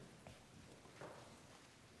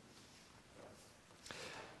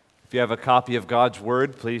If you have a copy of God's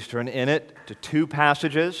Word, please turn in it to two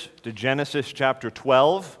passages, to Genesis chapter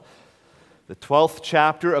 12, the 12th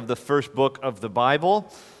chapter of the first book of the Bible,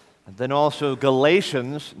 and then also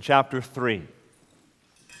Galatians chapter 3.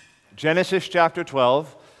 Genesis chapter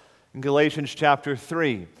 12 and Galatians chapter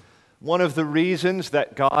 3. One of the reasons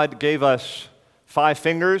that God gave us 5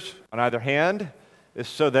 fingers on either hand is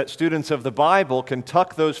so that students of the Bible can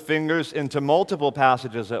tuck those fingers into multiple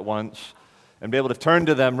passages at once and be able to turn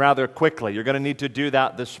to them rather quickly. You're going to need to do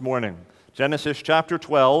that this morning. Genesis chapter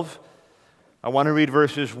 12, I want to read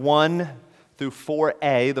verses 1 through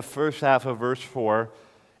 4a, the first half of verse 4,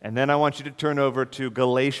 and then I want you to turn over to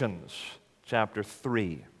Galatians chapter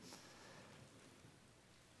 3.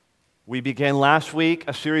 We began last week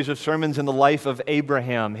a series of sermons in the life of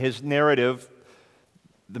Abraham. His narrative,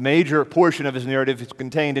 the major portion of his narrative is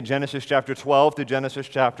contained in Genesis chapter 12 to Genesis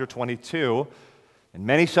chapter 22, and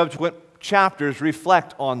many subsequent chapters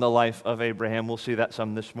reflect on the life of Abraham. We'll see that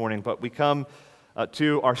some this morning. But we come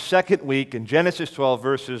to our second week in Genesis 12,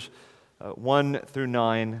 verses 1 through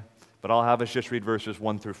 9. But I'll have us just read verses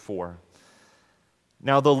 1 through 4.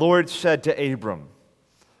 Now the Lord said to Abram,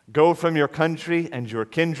 "Go from your country and your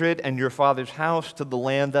kindred and your father's house to the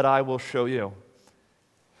land that I will show you.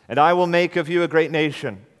 And I will make of you a great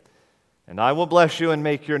nation. And I will bless you and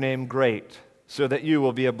make your name great, so that you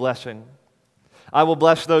will be a blessing. I will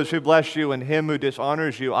bless those who bless you, and him who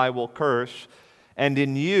dishonors you I will curse. And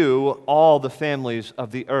in you all the families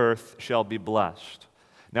of the earth shall be blessed."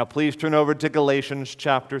 Now please turn over to Galatians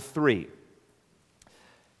chapter 3.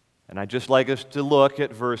 And I'd just like us to look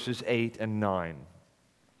at verses 8 and 9.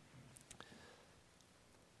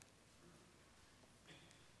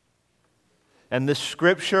 And the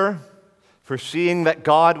scripture, foreseeing that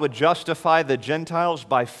God would justify the Gentiles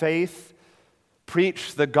by faith,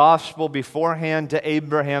 preached the gospel beforehand to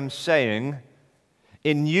Abraham, saying,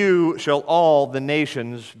 "In you shall all the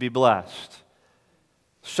nations be blessed."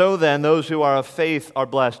 So then, those who are of faith are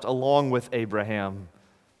blessed along with Abraham,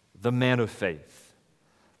 the man of faith.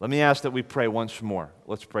 Let me ask that we pray once more.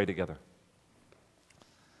 Let's pray together.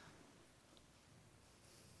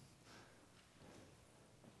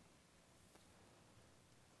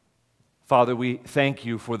 Father, we thank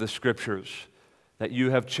you for the scriptures that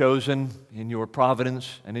you have chosen in your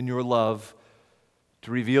providence and in your love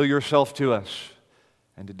to reveal yourself to us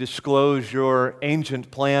and to disclose your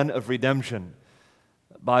ancient plan of redemption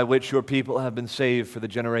by which your people have been saved for the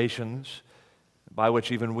generations, by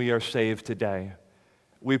which even we are saved today.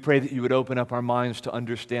 We pray that you would open up our minds to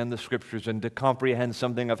understand the scriptures and to comprehend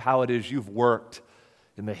something of how it is you've worked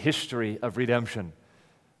in the history of redemption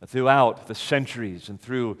throughout the centuries and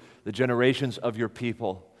through the generations of your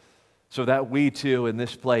people, so that we too, in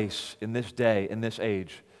this place, in this day, in this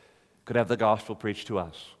age, could have the gospel preached to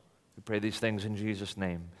us. We pray these things in Jesus'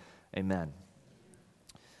 name. Amen.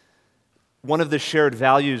 One of the shared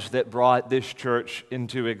values that brought this church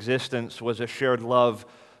into existence was a shared love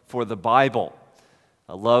for the Bible,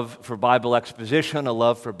 a love for Bible exposition, a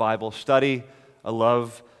love for Bible study, a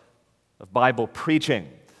love of Bible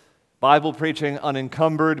preaching. Bible preaching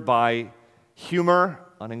unencumbered by humor,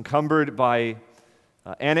 unencumbered by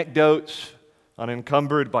anecdotes,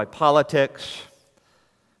 unencumbered by politics.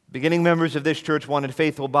 Beginning members of this church wanted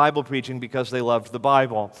faithful Bible preaching because they loved the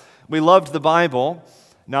Bible. We loved the Bible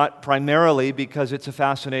not primarily because it's a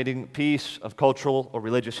fascinating piece of cultural or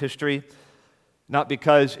religious history, not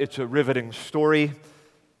because it's a riveting story,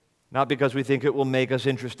 not because we think it will make us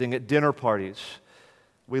interesting at dinner parties.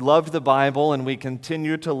 We loved the Bible, and we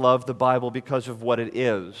continue to love the Bible because of what it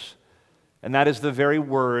is, and that is the very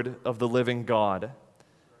word of the living God.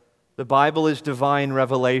 The Bible is divine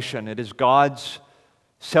revelation. It is God's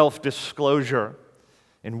self-disclosure.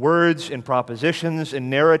 In words, in propositions, in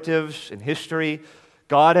narratives, in history,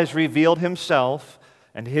 God has revealed himself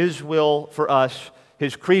and his will for us,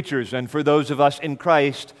 his creatures, and for those of us in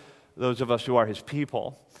Christ, those of us who are his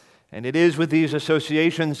people. And it is with these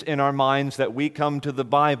associations in our minds that we come to the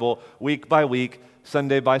Bible week by week,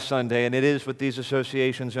 Sunday by Sunday, and it is with these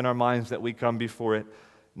associations in our minds that we come before it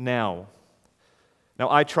now. Now,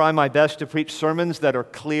 I try my best to preach sermons that are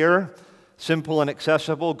clear, simple, and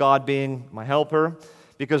accessible, God being my helper,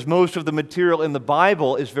 because most of the material in the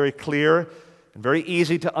Bible is very clear and very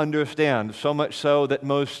easy to understand, so much so that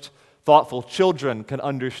most thoughtful children can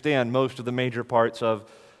understand most of the major parts of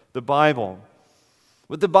the Bible.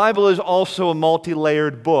 But the Bible is also a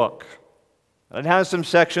multi-layered book. It has some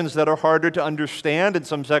sections that are harder to understand and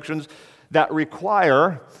some sections that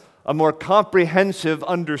require a more comprehensive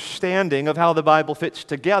understanding of how the Bible fits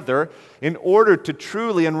together in order to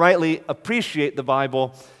truly and rightly appreciate the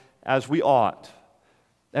Bible as we ought.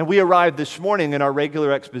 And we arrived this morning in our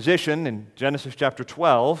regular exposition in Genesis chapter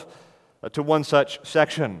 12 to one such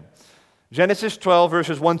section. Genesis 12,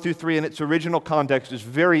 verses 1 through 3, in its original context, is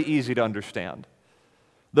very easy to understand.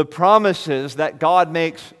 The promises that God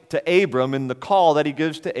makes to Abram and the call that he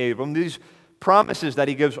gives to Abram, these promises that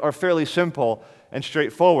he gives are fairly simple and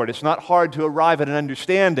straightforward. It's not hard to arrive at an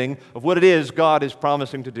understanding of what it is God is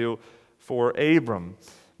promising to do for Abram.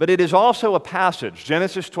 But it is also a passage,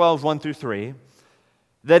 Genesis 12, 1 through 3,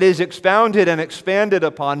 that is expounded and expanded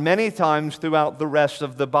upon many times throughout the rest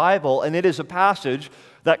of the Bible. And it is a passage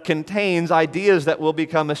that contains ideas that will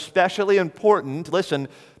become especially important, listen,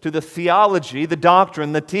 to the theology, the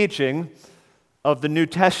doctrine, the teaching of the New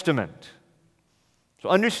Testament. So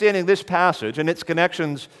understanding this passage and its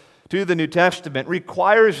connections to the New Testament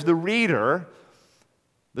requires the reader,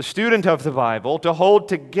 the student of the Bible, to hold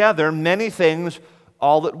together many things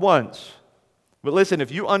all at once. But listen,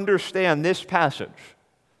 if you understand this passage,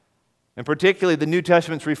 and particularly the New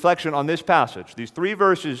Testament's reflection on this passage, these 3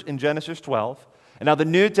 verses in Genesis 12, and now the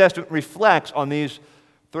New Testament reflects on these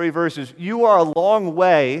 3 verses, you are a long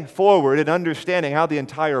way forward in understanding how the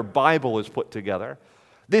entire Bible is put together.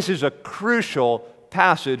 This is a crucial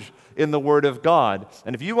passage in the Word of God.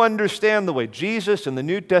 And if you understand the way Jesus and the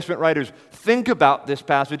New Testament writers think about this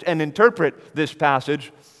passage and interpret this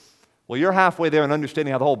passage, well, you're halfway there in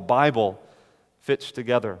understanding how the whole Bible fits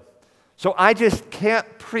together. So I just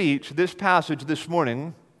can't preach this passage this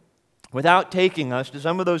morning without taking us to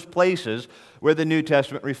some of those places where the New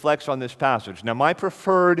Testament reflects on this passage. Now, my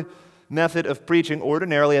preferred method of preaching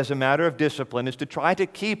ordinarily as a matter of discipline is to try to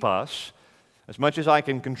keep us, as much as I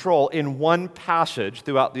can control, in one passage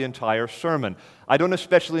throughout the entire sermon. I don't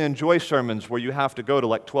especially enjoy sermons where you have to go to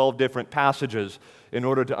like 12 different passages in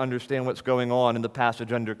order to understand what's going on in the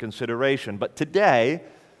passage under consideration. But today,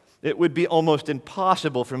 it would be almost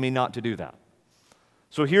impossible for me not to do that.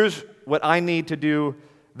 So here's what I need to do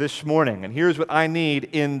this morning, and here's what I need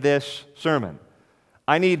in this sermon.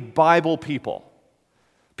 I need Bible people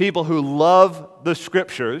who love the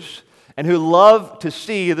Scriptures and who love to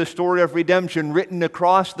see the story of redemption written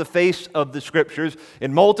across the face of the Scriptures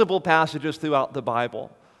in multiple passages throughout the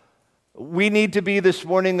Bible. We need to be this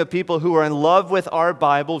morning the people who are in love with our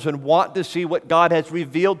Bibles and want to see what God has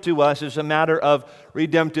revealed to us as a matter of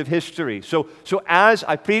redemptive history. So as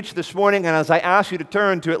I preach this morning and as I ask you to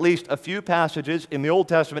turn to at least a few passages in the Old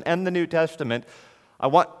Testament and the New Testament, I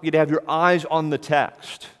want you to have your eyes on the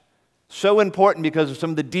text. So important because of some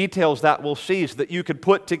of the details that we'll see so that you could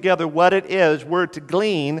put together what it is we're to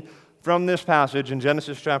glean from this passage in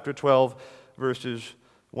Genesis chapter 12, verses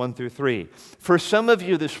 1 through 3. For some of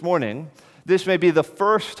you this morning, this may be the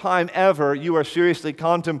first time ever you are seriously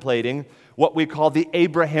contemplating what we call the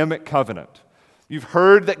Abrahamic covenant. You've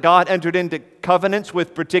heard that God entered into covenants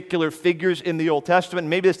with particular figures in the Old Testament.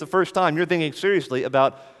 Maybe it's the first time you're thinking seriously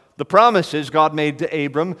about the promises God made to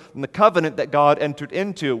Abram and the covenant that God entered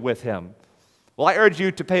into with him. Well, I urge you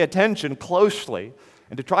to pay attention closely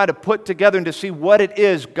and to try to put together and to see what it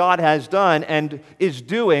is God has done and is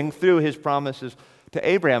doing through his promises to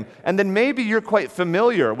Abraham. And then maybe you're quite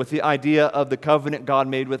familiar with the idea of the covenant God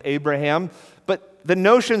made with Abraham, but the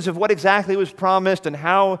notions of what exactly was promised and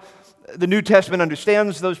how the New Testament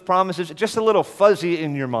understands those promises, just a little fuzzy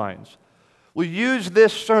in your minds. We'll use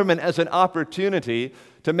this sermon as an opportunity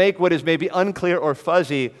to make what is maybe unclear or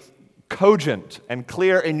fuzzy cogent and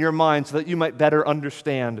clear in your mind so that you might better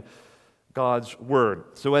understand God's Word.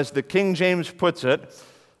 So as the King James puts it,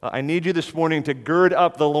 I need you this morning to gird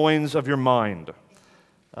up the loins of your mind.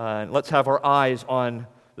 Let's have our eyes on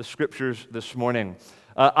the Scriptures this morning.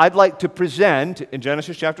 I'd like to present, in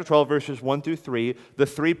Genesis chapter 12, verses 1 through 3, the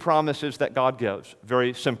 3 promises that God gives,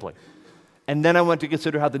 very simply. And then I want to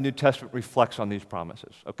consider how the New Testament reflects on these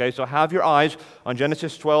promises. Okay, so have your eyes on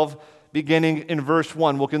Genesis 12, beginning in verse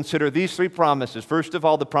 1. We'll consider these 3 promises. First of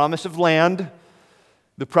all, the promise of land,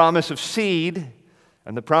 the promise of seed,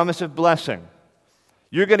 and the promise of blessing.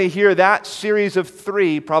 You're going to hear that series of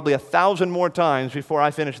 3 probably 1,000 more times before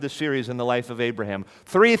I finish this series in the life of Abraham.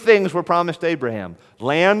 3 things were promised to Abraham: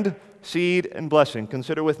 land, seed, and blessing.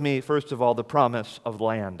 Consider with me, first of all, the promise of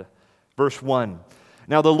land. Verse 1.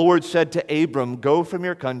 Now the Lord said to Abram, "Go from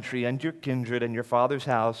your country and your kindred and your father's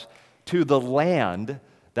house to the land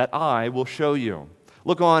that I will show you."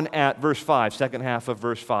 Look on at verse 5, second half of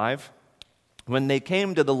verse 5. When they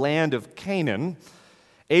came to the land of Canaan,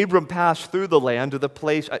 Abram passed through the land to the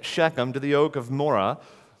place at Shechem, to the oak of Moreh.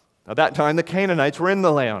 At that time, the Canaanites were in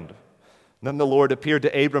the land. Then the Lord appeared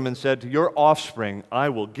to Abram and said, "To your offspring I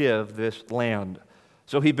will give this land."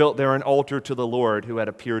 So he built there an altar to the Lord who had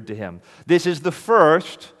appeared to him. This is the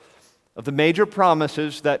first of the major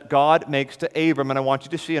promises that God makes to Abram, and I want you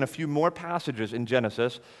to see in a few more passages in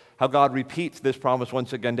Genesis how God repeats this promise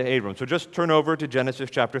once again to Abram. So just turn over to Genesis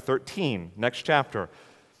chapter 13, next chapter.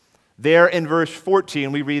 There in verse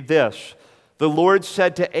 14 we read this: "The Lord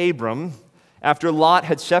said to Abram, after Lot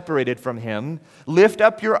had separated from him, 'Lift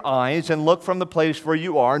up your eyes and look from the place where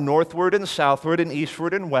you are, northward and southward and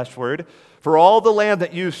eastward and westward. For all the land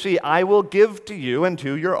that you see I will give to you and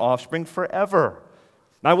to your offspring forever.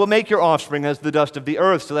 I will make your offspring as the dust of the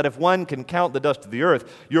earth, so that if one can count the dust of the earth,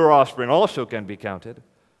 your offspring also can be counted.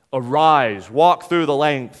 Arise, walk through the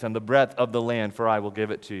length and the breadth of the land, for I will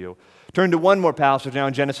give it to you.'" Turn to one more passage now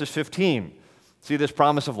in Genesis 15. See this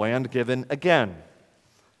promise of land given again.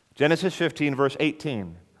 Genesis 15, verse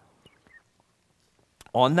 18.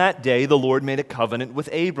 "On that day the Lord made a covenant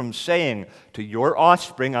with Abram, saying, 'To your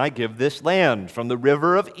offspring I give this land, from the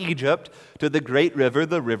river of Egypt to the great river,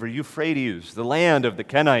 the river Euphrates, the land of the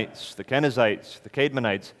Kenites, the Kenizzites, the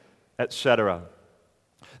Cadmonites, etc.'"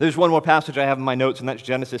 There's one more passage I have in my notes, and that's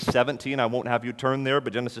Genesis 17. I won't have you turn there,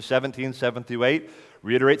 but Genesis 17, 7 through 8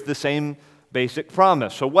 reiterates the same basic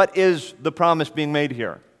promise. So what is the promise being made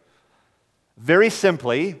here? Very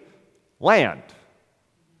simply, land.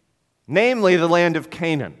 Namely, the land of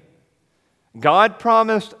Canaan. God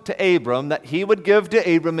promised to Abram that he would give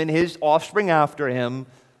to Abram and his offspring after him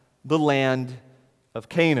the land of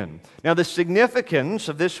Canaan. Now, the significance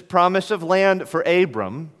of this promise of land for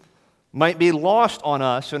Abram might be lost on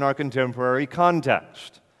us in our contemporary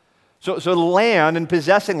context. So land and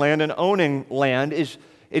possessing land and owning land is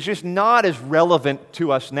just not as relevant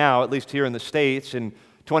to us now, at least here in the States in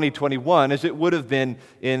 2021, as it would have been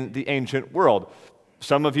in the ancient world.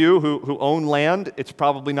 Some of you who own land, it's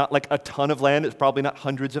probably not like a ton of land. It's probably not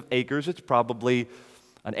hundreds of acres. It's probably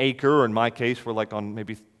an acre, or in my case, we're like on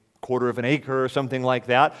maybe quarter of an acre or something like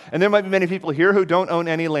that. And there might be many people here who don't own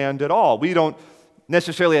any land at all. We don't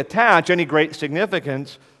necessarily attach any great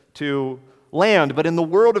significance to land, but in the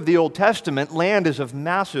world of the Old Testament, land is of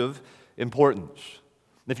massive importance.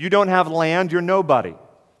 If you don't have land, you're nobody.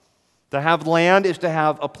 To have land is to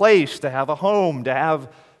have a place, to have a home, to have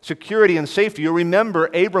security and safety. You'll remember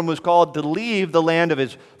Abram was called to leave the land of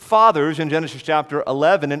his fathers in Genesis chapter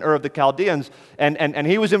 11 in Ur of the Chaldeans, and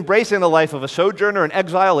he was embracing the life of a sojourner, an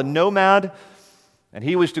exile, a nomad, and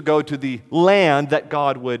he was to go to the land that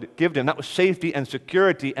God would give to him. That was safety and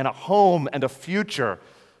security and a home and a future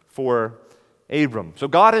for Abram. So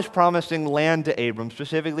God is promising land to Abram.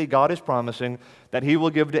 Specifically, God is promising that he will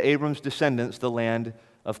give to Abram's descendants the land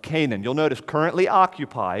of Canaan. You'll notice currently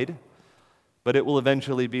occupied, but it will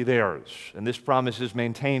eventually be theirs. And this promise is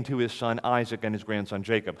maintained to his son Isaac and his grandson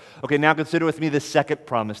Jacob. Okay, now consider with me the second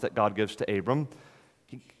promise that God gives to Abram.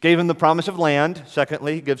 He gave him the promise of land.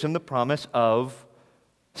 Secondly, he gives him the promise of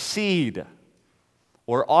seed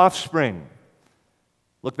or offspring.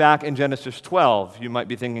 Look back in Genesis 12. You might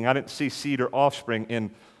be thinking, I didn't see seed or offspring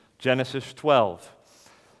in Genesis 12.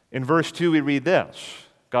 In verse 2, we read this.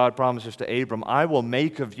 God promises to Abram, "I will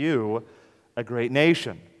make of you a great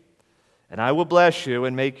nation, and I will bless you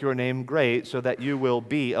and make your name great so that you will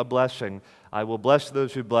be a blessing. I will bless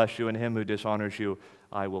those who bless you, and him who dishonors you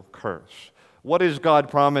I will curse." What is God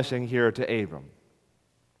promising here to Abram?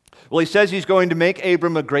 Well, he says he's going to make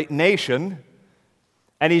Abram a great nation,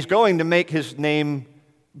 and he's going to make his name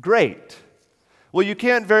great. Well, you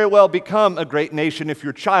can't very well become a great nation if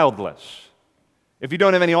you're childless, if you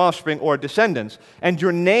don't have any offspring or descendants. And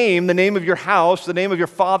your name, the name of your house, the name of your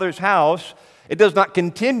father's house, it does not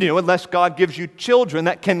continue unless God gives you children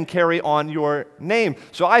that can carry on your name.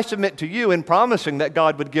 So I submit to you, in promising that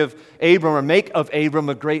God would give Abram or make of Abram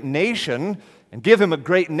a great nation and give him a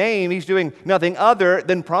great name, he's doing nothing other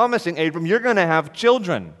than promising Abram, you're going to have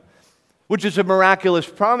children, which is a miraculous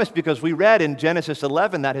promise because we read in Genesis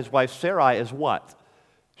 11 that his wife Sarai is what?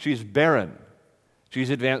 She's barren. She's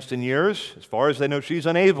advanced in years. As far as they know, she's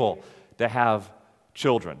unable to have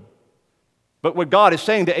children. But what God is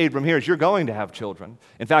saying to Abram here is, you're going to have children.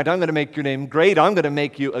 In fact, I'm going to make your name great. I'm going to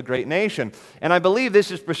make you a great nation. And I believe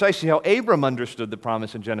this is precisely how Abram understood the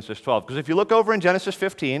promise in Genesis 12. Because if you look over in Genesis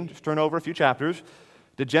 15, just turn over a few chapters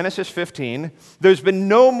to Genesis 15, there's been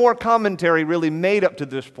no more commentary really made up to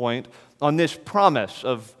this point on this promise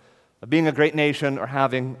of being a great nation or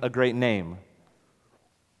having a great name.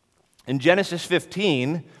 In Genesis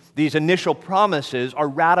 15, these initial promises are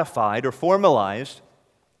ratified or formalized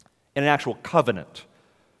in an actual covenant.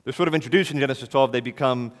 They're sort of introduced in Genesis 12. They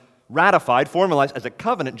become ratified, formalized as a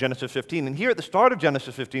covenant in Genesis 15. And here at the start of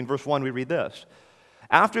Genesis 15, verse 1, we read this.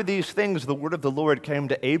 "After these things, the word of the Lord came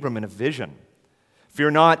to Abram in a vision.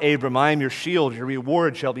 'Fear not, Abram, I am your shield. Your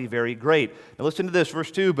reward shall be very great.'" Now listen to this, verse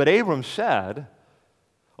 2. "But Abram said,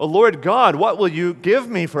 O Lord God, what will you give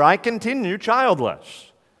me? For I continue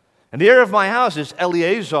childless. And the heir of my house is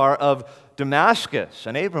Eleazar of Damascus.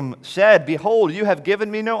 And Abram said, Behold, you have given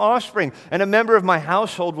me no offspring, and a member of my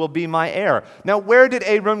household will be my heir. Now, where did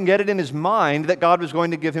Abram get it in his mind that God was going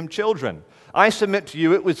to give him children? I submit to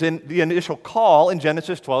you it was in the initial call in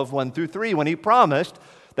Genesis 12, 1 through 3, when he promised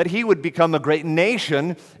that he would become a great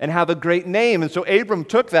nation and have a great name. And so Abram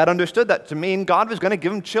took that, understood that to mean God was going to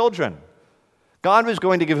give him children. God was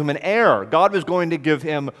going to give him an heir. God was going to give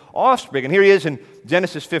him offspring. And here he is in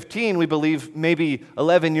Genesis 15, we believe maybe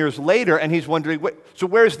 11 years later, and he's wondering, so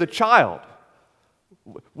where's the child?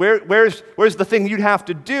 Where's the thing you'd have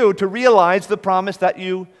to do to realize the promise that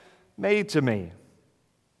you made to me?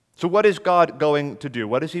 So what is God going to do?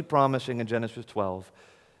 What is he promising in Genesis 12?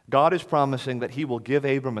 God is promising that he will give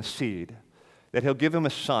Abram a seed, that he'll give him a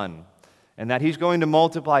son, and that he's going to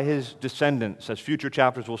multiply his descendants, as future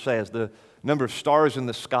chapters will say, as the number of stars in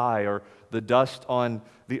the sky or the dust on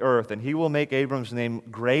the earth. And he will make Abram's name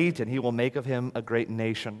great, and he will make of him a great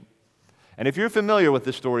nation. And if you're familiar with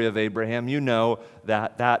the story of Abraham, you know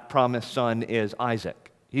that that promised son is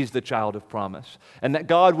Isaac. He's the child of promise. And that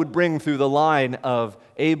God would bring through the line of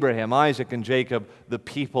Abraham, Isaac, and Jacob the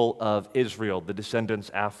people of Israel, the descendants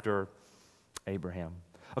after Abraham.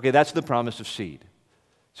 Okay, that's the promise of seed.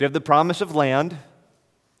 So you have the promise of land.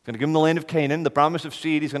 He's going to give him the land of Canaan. The promise of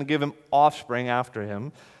seed, he's going to give him offspring after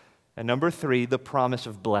him. And number 3, the promise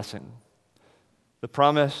of blessing. The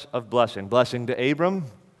promise of blessing. Blessing to Abram,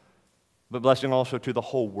 but blessing also to the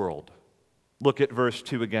whole world. Look at verse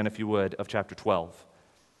 2 again, if you would, of chapter 12.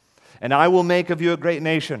 And I will make of you a great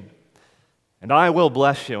nation, and I will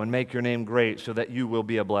bless you and make your name great so that you will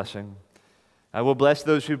be a blessing. I will bless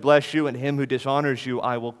those who bless you, and him who dishonors you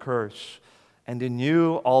I will curse. And in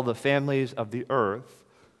you all the families of the earth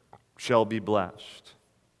shall be blessed.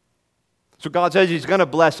 So God says he's going to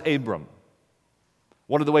bless Abram.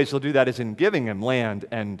 One of the ways he'll do that is in giving him land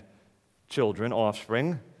and children,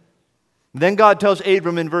 offspring. Then God tells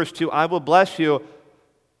Abram in verse 2, I will bless you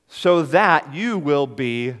so that you will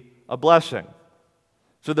be a blessing.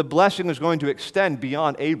 So the blessing is going to extend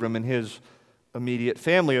beyond Abram and his immediate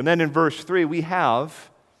family. And then in verse 3 we have,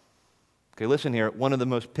 okay, listen here, one of the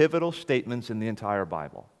most pivotal statements in the entire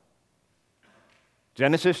Bible.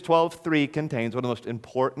 Genesis 12:3 contains one of the most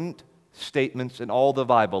important statements in all the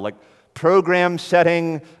Bible, like program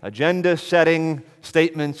setting, agenda setting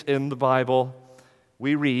statements in the Bible.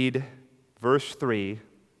 We read verse 3,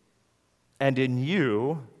 and in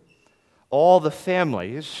you all the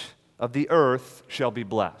families of the earth shall be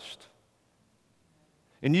blessed.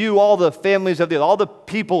 In you all the families of the earth, all the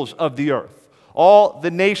peoples of the earth, all the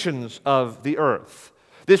nations of the earth.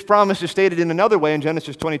 This promise is stated in another way in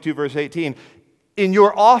Genesis 22 verse 18. In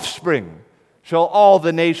your offspring shall all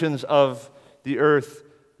the nations of the earth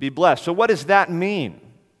be blessed. So what does that mean?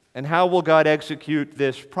 And how will God execute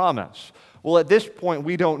this promise? Well, at this point,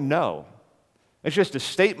 we don't know. It's just a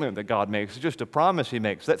statement that God makes. It's just a promise he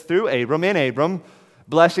makes that through Abram, in Abram,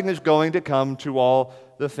 blessing is going to come to all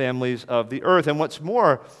the families of the earth. And what's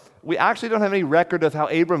more, we actually don't have any record of how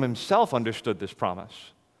Abram himself understood this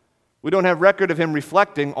promise. We don't have record of him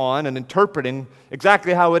reflecting on and interpreting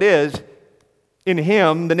exactly how it is. In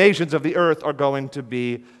him, the nations of the earth are going to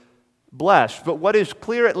be blessed. But what is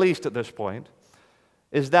clear, at least at this point,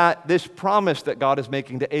 is that this promise that God is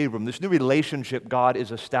making to Abram, this new relationship God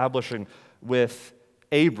is establishing with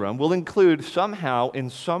Abram, will include somehow, in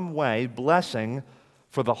some way, blessing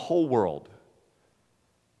for the whole world.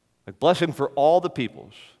 Like blessing for all the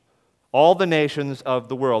peoples, all the nations of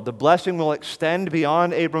the world. The blessing will extend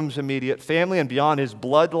beyond Abram's immediate family and beyond his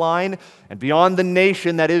bloodline and beyond the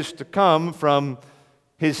nation that is to come from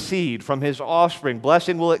his seed, from his offspring.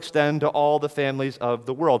 Blessing will extend to all the families of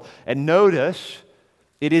the world. And notice,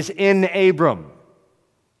 it is in Abram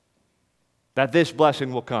that this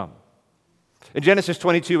blessing will come. In Genesis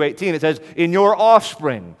 22:18, it says, in your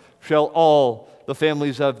offspring shall all the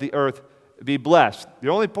families of the earth be blessed. The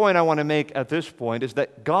only point I want to make at this point is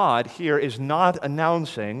that God here is not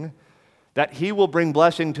announcing that he will bring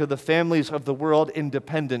blessing to the families of the world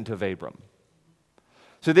independent of Abram.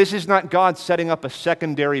 So this is not God setting up a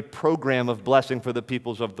secondary program of blessing for the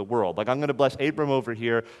peoples of the world. Like, I'm going to bless Abram over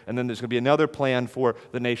here, and then there's going to be another plan for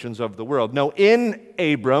the nations of the world. No, in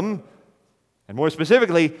Abram, and more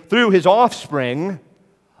specifically, through his offspring,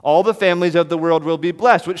 all the families of the world will be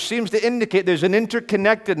blessed, which seems to indicate there's an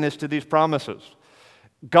interconnectedness to these promises.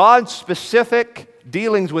 God's specific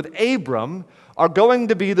dealings with Abram are going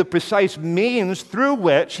to be the precise means through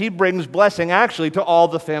which he brings blessing actually to all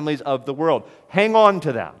the families of the world. Hang on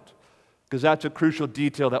to that, because that's a crucial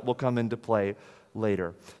detail that will come into play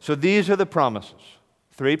later. So these are the promises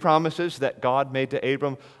 3 promises that God made to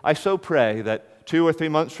Abram. I so pray that 2 or 3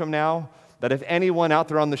 months from now, that if anyone out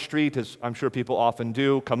there on the street, as I'm sure people often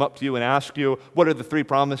do, come up to you and ask you, what are the 3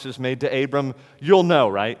 promises made to Abram? You'll know,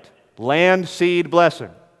 right? Land, seed,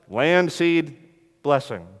 blessing. Land, seed,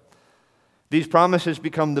 blessing. These promises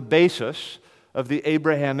become the basis of the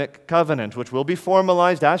Abrahamic covenant, which will be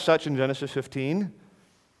formalized as such in Genesis 15,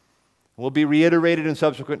 will be reiterated in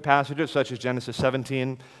subsequent passages such as Genesis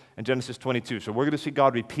 17 and Genesis 22. So we're going to see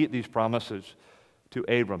God repeat these promises to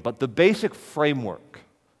Abram. But the basic framework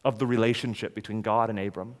of the relationship between God and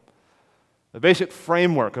Abram, the basic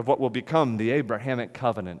framework of what will become the Abrahamic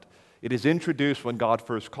covenant, it is introduced when God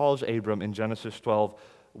first calls Abram in Genesis 12,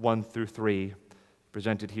 1 through 3,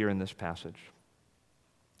 presented here in this passage.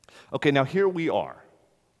 Okay, now here we are,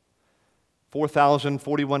 4,000,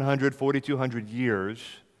 4,100, 4,200 years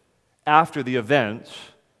after the events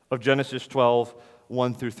of Genesis 12,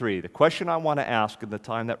 1 through 3. The question I want to ask in the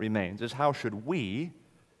time that remains is how should we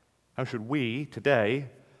today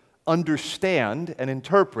understand and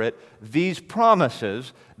interpret these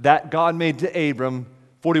promises that God made to Abram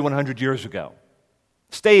 4,100 years ago,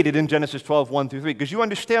 stated in Genesis 12, 1 through 3. Because you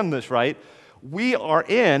understand this, right? We are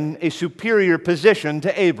in a superior position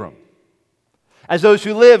to Abram. As those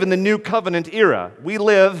who live in the New Covenant era, we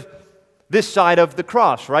live this side of the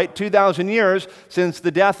cross, right? 2,000 years since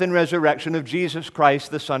the death and resurrection of Jesus Christ,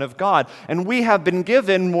 the Son of God. And we have been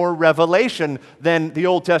given more revelation than the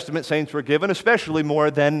Old Testament saints were given, especially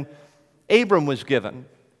more than Abram was given.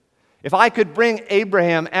 If I could bring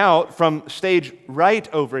Abraham out from stage right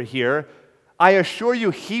over here, I assure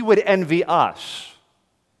you he would envy us.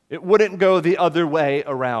 It wouldn't go the other way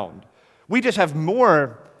around. We just have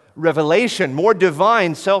more revelation, more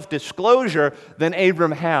divine self-disclosure than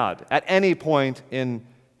Abram had at any point in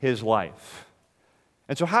his life.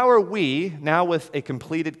 And so how are we, now with a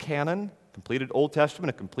completed canon, completed Old Testament,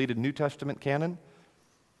 a completed New Testament canon,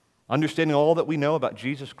 understanding all that we know about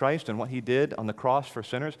Jesus Christ and what he did on the cross for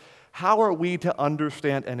sinners, how are we to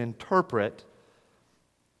understand and interpret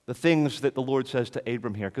the things that the Lord says to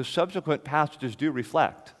Abram here? Because subsequent passages do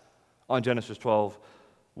reflect on Genesis 12,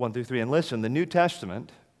 1 through 3. And listen, the New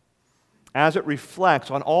Testament, as it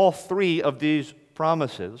reflects on all 3 of these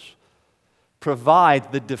promises, provides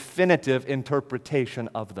the definitive interpretation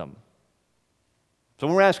of them. So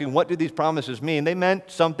when we're asking, what do these promises mean? They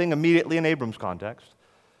meant something immediately in Abram's context.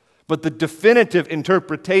 But the definitive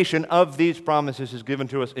interpretation of these promises is given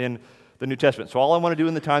to us in the New Testament. So all I want to do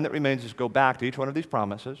in the time that remains is go back to each one of these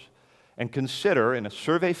promises and consider in a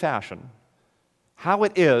survey fashion how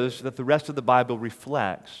it is that the rest of the Bible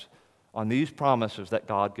reflects on these promises that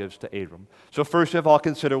God gives to Abram. So first of all,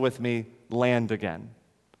 consider with me land again.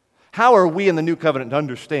 How are we in the New Covenant to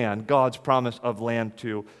understand God's promise of land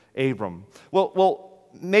to Abram? Well,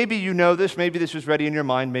 maybe you know this, maybe this is ready in your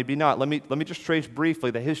mind, maybe not. Let me just trace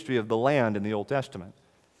briefly the history of the land in the Old Testament.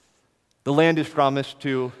 The land is promised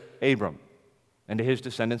to Abram and to his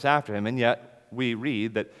descendants after him, and yet we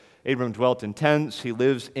read that Abram dwelt in tents. He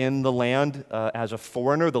lives in the land as a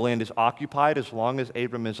foreigner. The land is occupied as long as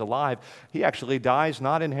Abram is alive. He actually dies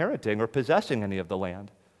not inheriting or possessing any of the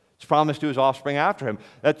land. It's promised to his offspring after him.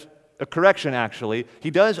 That's a correction, actually.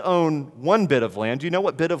 He does own one bit of land. Do you know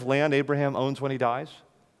what bit of land Abraham owns when he dies?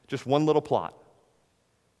 Just one little plot.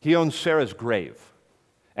 He owns Sarah's grave.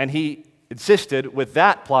 And he insisted with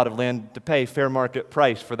that plot of land to pay fair market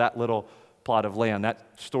price for that little plot of land.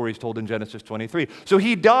 That story is told in Genesis 23. So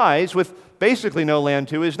he dies with basically no land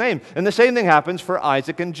to his name. And the same thing happens for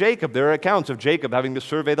Isaac and Jacob. There are accounts of Jacob having to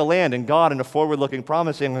survey the land and God in a forward-looking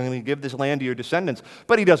promise saying, I'm going to give this land to your descendants.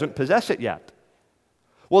 But he doesn't possess it yet.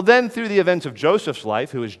 Well, then through the events of Joseph's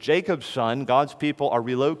life, who is Jacob's son, God's people are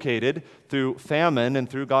relocated through famine and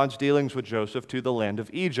through God's dealings with Joseph to the land of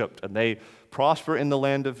Egypt. And they prosper in the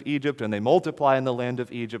land of Egypt and they multiply in the land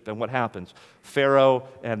of Egypt. And what happens? Pharaoh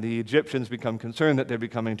and the Egyptians become concerned that they're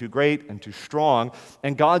becoming too great and too strong.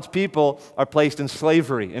 And God's people are placed in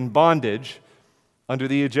slavery, in bondage under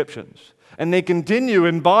the Egyptians. And they continue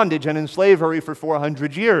in bondage and in slavery for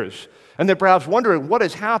 400 years. And they're perhaps wondering, what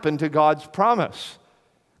has happened to God's promise?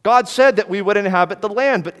 God said that we would inhabit the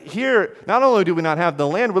land, but here, not only do we not have the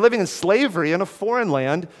land, we're living in slavery in a foreign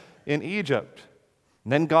land in Egypt.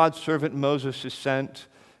 And then God's servant Moses is sent,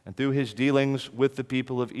 and through his dealings with the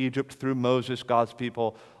people of Egypt, through Moses, God's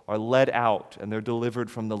people are led out, and they're delivered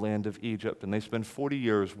from the land of Egypt. And they spend 40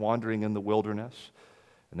 years wandering in the wilderness.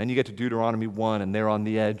 And then you get to Deuteronomy 1, and they're on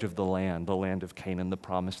the edge of the land of Canaan, the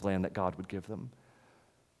promised land that God would give them.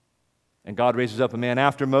 And God raises up a man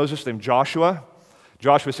after Moses named Joshua.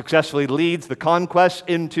 Joshua successfully leads the conquest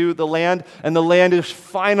into the land, and the land is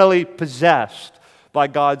finally possessed by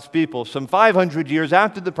God's people. Some 500 years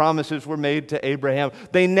after the promises were made to Abraham,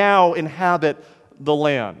 they now inhabit the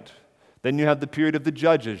land. Then you have the period of the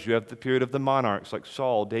judges. You have the period of the monarchs like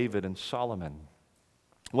Saul, David, and Solomon.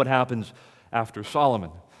 What happens after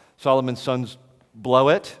Solomon? Solomon's sons blow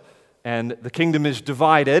it, and the kingdom is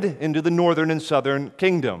divided into the northern and southern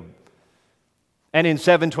kingdom. And in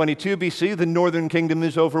 722 BC, the northern kingdom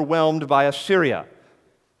is overwhelmed by Assyria.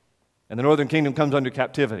 And the northern kingdom comes under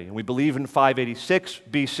captivity. And we believe in 586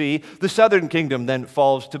 BC, the southern kingdom then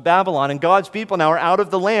falls to Babylon. And God's people now are out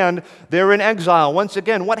of the land. They're in exile. Once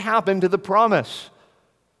again, what happened to the promise?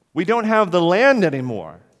 We don't have the land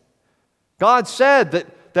anymore. God said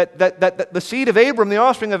that the seed of Abram, the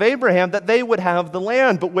offspring of Abraham, that they would have the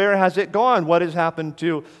land. But where has it gone? What has happened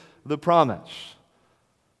to the promise?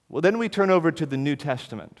 Well, then we turn over to the New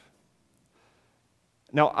Testament.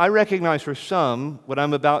 Now, I recognize for some, what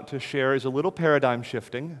I'm about to share is a little paradigm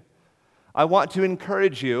shifting. I want to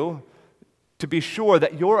encourage you to be sure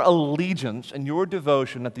that your allegiance and your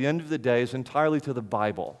devotion at the end of the day is entirely to the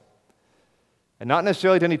Bible, and not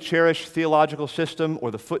necessarily to any cherished theological system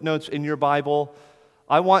or the footnotes in your Bible.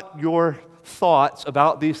 I want your thoughts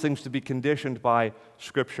about these things to be conditioned by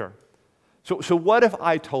Scripture. So what if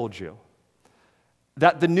I told you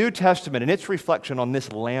that the New Testament and its reflection on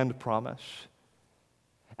this land promise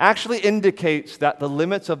actually indicates that the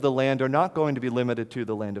limits of the land are not going to be limited to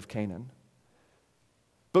the land of Canaan,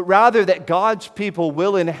 but rather that God's people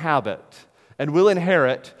will inhabit and will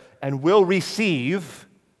inherit and will receive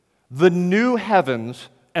the new heavens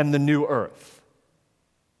and the new earth?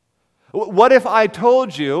 What if I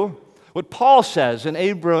told you what Paul says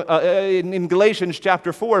in Galatians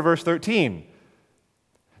chapter 4, verse 13,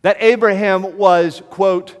 that Abraham was,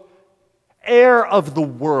 quote, heir of the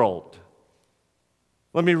world?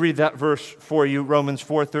 Let me read that verse for you, Romans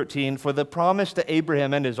 4:13. For the promise to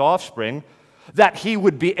Abraham and his offspring that he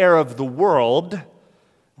would be heir of the world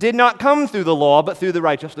did not come through the law, but through the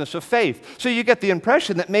righteousness of faith. So you get the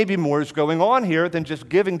impression that maybe more is going on here than just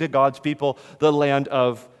giving to God's people the land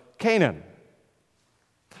of Canaan.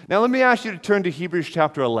 Now let me ask you to turn to Hebrews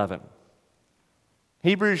chapter 11.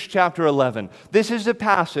 Hebrews chapter 11. This is a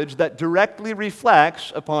passage that directly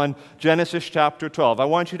reflects upon Genesis chapter 12. I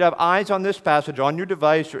want you to have eyes on this passage on your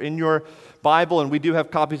device or in your Bible, and we do have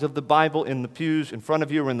copies of the Bible in the pews in front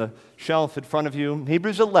of you or in the shelf in front of you.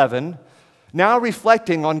 Hebrews 11, now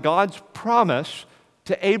reflecting on God's promise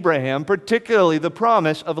to Abraham, particularly the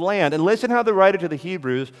promise of land. And listen how the writer to the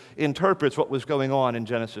Hebrews interprets what was going on in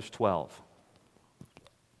Genesis 12.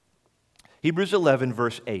 Hebrews 11,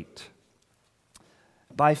 verse 8.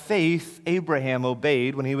 By faith, Abraham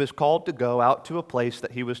obeyed when he was called to go out to a place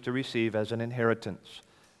that he was to receive as an inheritance.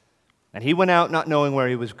 And he went out not knowing where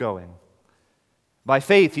he was going. By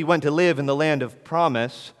faith, he went to live in the land of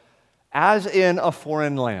promise, as in a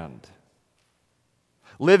foreign land,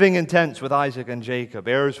 living in tents with Isaac and Jacob,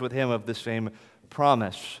 heirs with him of the same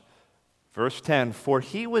promise. Verse 10, for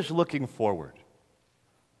he was looking forward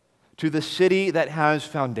to the city that has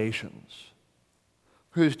foundations,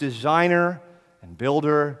 whose designer and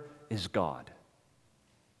builder is God.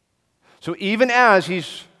 So even as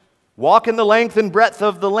he's walking the length and breadth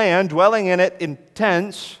of the land, dwelling in it in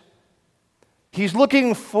tents, he's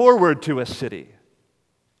looking forward to a city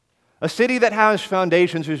that has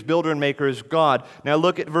foundations, whose builder and maker is God. Now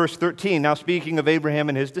look at verse 13. Now speaking of Abraham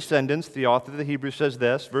and his descendants, the author of the Hebrews says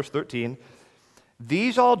this, verse 13,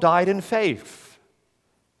 these all died in faith,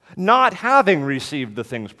 not having received the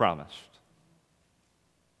things promised.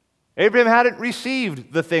 Abraham hadn't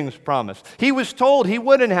received the things promised. He was told he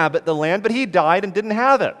would inhabit the land, but he died and didn't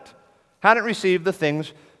have it. Hadn't received the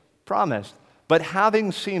things promised. But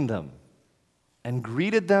having seen them and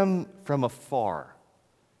greeted them from afar,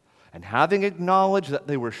 and having acknowledged that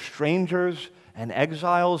they were strangers and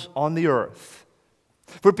exiles on the earth.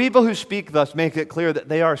 For people who speak thus make it clear that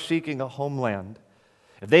they are seeking a homeland.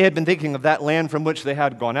 If they had been thinking of that land from which they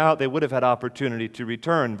had gone out, they would have had opportunity to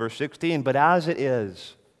return. Verse 16, but as it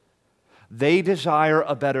is, they desire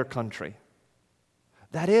a better country.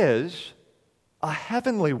 That is, a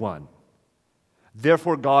heavenly one.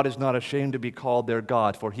 Therefore, God is not ashamed to be called their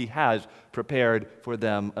God, for he has prepared for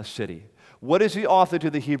them a city. What is the author to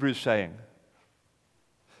the Hebrews saying?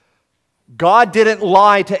 God didn't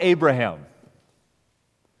lie to Abraham.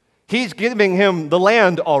 He's giving him the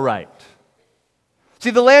land all right.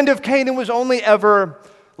 See, the land of Canaan was only ever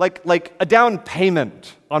like a down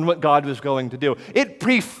payment on what God was going to do. It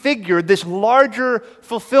prefigured this larger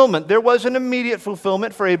fulfillment. There was an immediate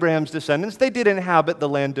fulfillment for Abraham's descendants. They did inhabit the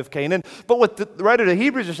land of Canaan. But what the writer of the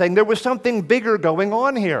Hebrews is saying, there was something bigger going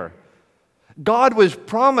on here. God was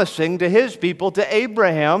promising to his people, to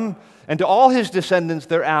Abraham and to all his descendants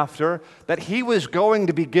thereafter that he was going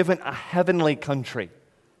to be given a heavenly country.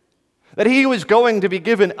 That he was going to be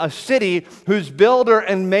given a city whose builder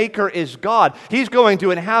and maker is God. He's going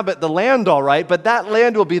to inhabit the land, all right, but that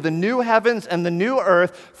land will be the new heavens and the new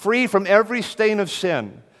earth, free from every stain of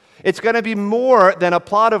sin. It's going to be more than a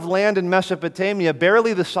plot of land in Mesopotamia,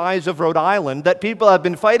 barely the size of Rhode Island, that people have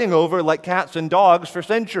been fighting over like cats and dogs for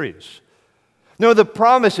centuries. No, the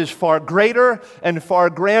promise is far greater and far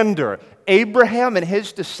grander. Abraham and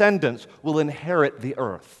his descendants will inherit the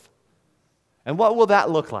earth. And what will that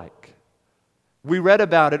look like? We read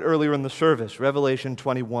about it earlier in the service, Revelation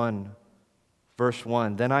 21, verse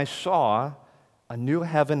 1. Then I saw a new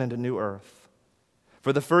heaven and a new earth.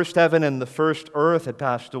 For the first heaven and the first earth had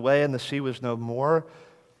passed away, and the sea was no more.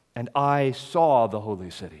 And I saw the holy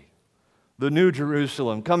city, the new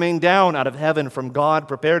Jerusalem, coming down out of heaven from God,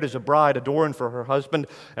 prepared as a bride adorned for her husband.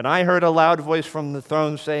 And I heard a loud voice from the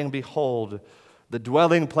throne saying, Behold, the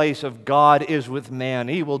dwelling place of God is with man.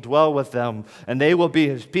 He will dwell with them, and they will be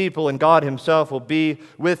his people, and God himself will be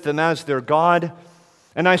with them as their God.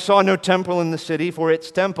 And I saw no temple in the city, for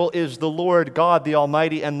its temple is the Lord God, the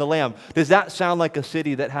Almighty, and the Lamb. Does that sound like a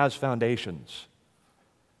city that has foundations?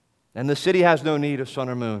 And the city has no need of sun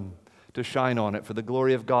or moon to shine on it, for the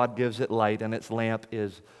glory of God gives it light, and its lamp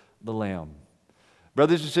is the Lamb.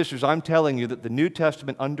 Brothers and sisters, I'm telling you that the New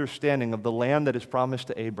Testament understanding of the land that is promised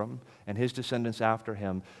to Abram and his descendants after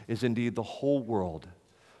him is indeed the whole world,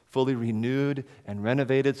 fully renewed and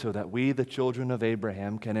renovated so that we, the children of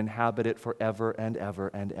Abraham, can inhabit it forever and ever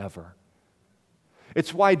and ever.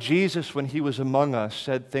 It's why Jesus, when he was among us,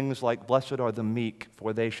 said things like, Blessed are the meek,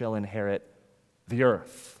 for they shall inherit the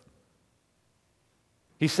earth.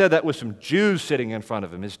 He said that with some Jews sitting in front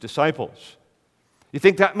of him, his disciples. You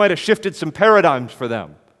think that might have shifted some paradigms for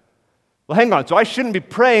them? Well, hang on. So I shouldn't be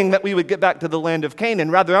praying that we would get back to the land of Canaan.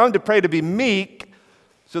 Rather, I'm to pray to be meek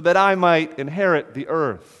so that I might inherit the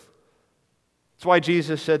earth. That's why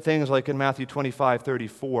Jesus said things like in Matthew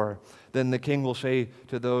 25:34, Then the king will say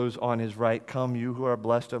to those on his right, Come, you who are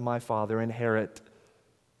blessed of my Father, inherit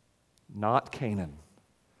not Canaan,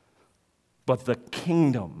 but the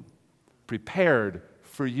kingdom prepared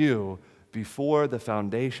for you before the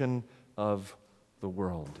foundation of the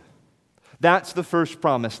world. That's the first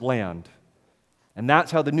promise, land. And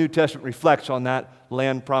that's how the New Testament reflects on that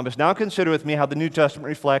land promise. Now consider with me how the New Testament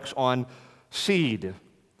reflects on seed.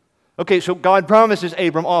 Okay, so God promises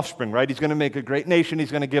Abram offspring, right? He's going to make a great nation.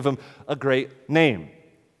 He's going to give him a great name.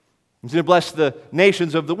 He's going to bless the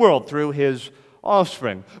nations of the world through his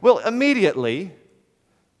offspring. Well, immediately,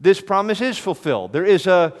 this promise is fulfilled. There is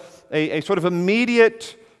a sort of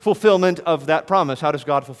immediate fulfillment of that promise. How does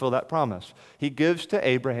God fulfill that promise? He gives to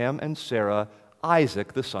Abraham and Sarah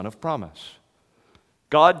Isaac, the son of promise.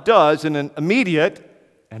 God does, in an immediate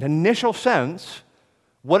and initial sense,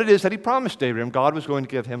 what it is that he promised Abraham. God was going to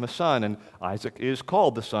give him a son, and Isaac is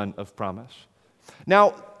called the son of promise.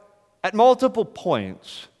 Now, at multiple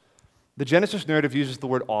points, the Genesis narrative uses the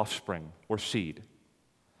word offspring or seed.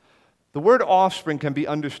 The word offspring can be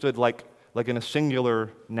understood like in a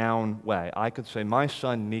singular noun way. I could say, my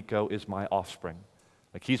son Nico is my offspring.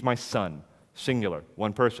 Like he's my son, singular,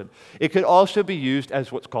 one person. It could also be used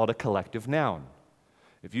as what's called a collective noun.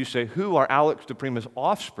 If you say, who are Alex DePrima's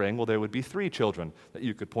offspring? Well, there would be three children that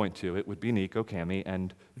you could point to. It would be Nico, Cami,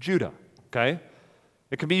 and Judah, okay?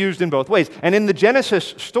 It can be used in both ways. And in the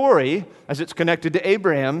Genesis story, as it's connected to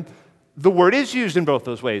Abraham, the word is used in both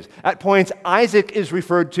those ways. At points, Isaac is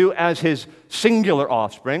referred to as his singular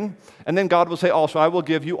offspring, and then God will say also, I will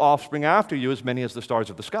give you offspring after you, as many as the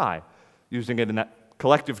stars of the sky, using it in that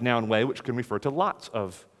collective noun way, which can refer to lots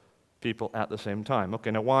of people at the same time.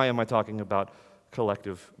 Okay, now why am I talking about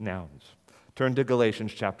collective nouns? Turn to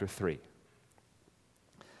Galatians chapter 3.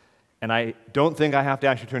 And I don't think I have to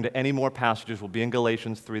actually turn to any more passages. We'll be in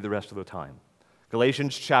Galatians 3 the rest of the time.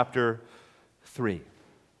 Galatians chapter 3.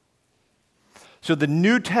 So the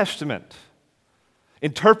New Testament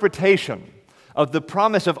interpretation of the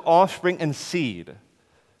promise of offspring and seed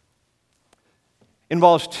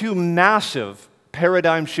involves two massive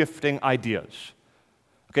paradigm-shifting ideas.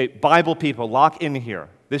 Okay, Bible people, lock in here.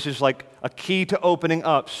 This is like a key to opening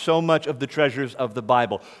up so much of the treasures of the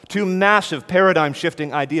Bible. Two massive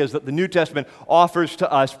paradigm-shifting ideas that the New Testament offers to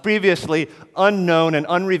us, previously unknown and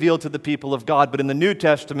unrevealed to the people of God. But in the New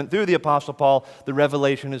Testament, through the Apostle Paul, the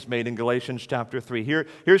revelation is made in Galatians chapter 3.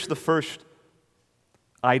 Here's the first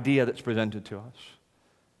idea that's presented to us.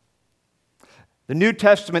 The New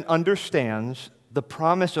Testament understands the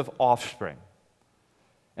promise of offspring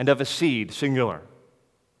and of a seed, singular,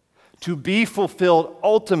 to be fulfilled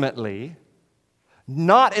ultimately,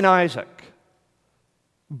 not in Isaac,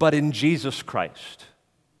 but in Jesus Christ.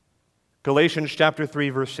 Galatians chapter 3,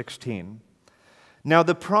 verse 16. Now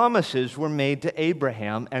the promises were made to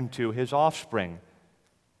Abraham and to his offspring.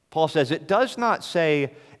 Paul says it does not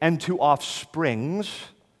say, and to offsprings,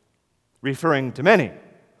 referring to many,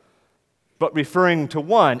 but referring to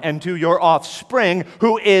one, and to your offspring,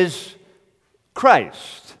 who is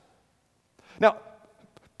Christ. Now,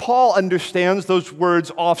 Paul understands those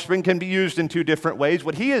words, offspring, can be used in two different ways.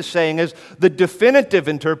 What he is saying is the definitive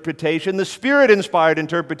interpretation, the Spirit-inspired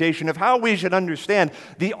interpretation of how we should understand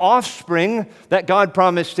the offspring that God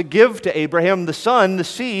promised to give to Abraham, the son, the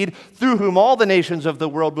seed, through whom all the nations of the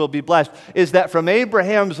world will be blessed, is that from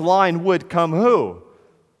Abraham's line would come who?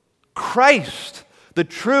 Christ, the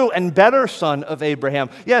true and better son of Abraham.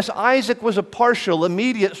 Yes, Isaac was a partial,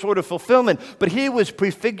 immediate sort of fulfillment, but he was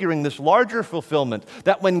prefiguring this larger fulfillment,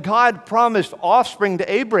 that when God promised offspring to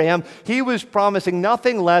Abraham, he was promising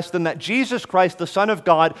nothing less than that Jesus Christ, the Son of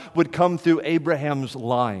God, would come through Abraham's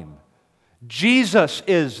line. Jesus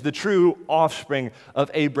is the true offspring of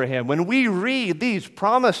Abraham. When we read these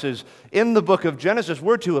promises in the book of Genesis,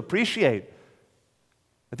 we're to appreciate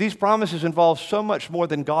that these promises involve so much more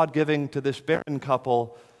than God giving to this barren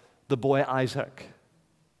couple the boy Isaac.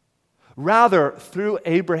 Rather, through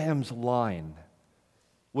Abraham's line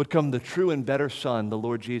would come the true and better Son, the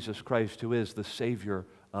Lord Jesus Christ, who is the Savior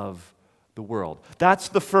of the world. That's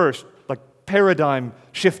the first,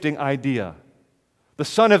 paradigm-shifting idea. The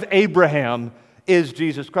son of Abraham is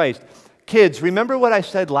Jesus Christ. Kids, remember what I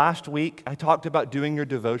said last week? I talked about doing your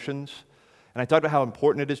devotions. And I talked about how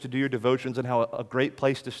important it is to do your devotions and how a great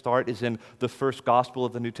place to start is in the first gospel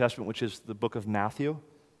of the New Testament, which is the book of Matthew.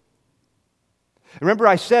 Remember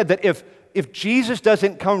I said that if Jesus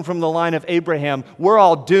doesn't come from the line of Abraham, we're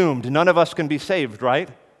all doomed. None of us can be saved, right?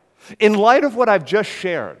 In light of what I've just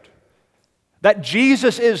shared, that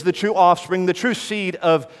Jesus is the true offspring, the true seed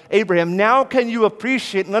of Abraham, now can you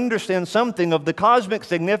appreciate and understand something of the cosmic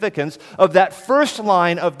significance of that first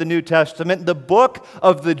line of the New Testament, the book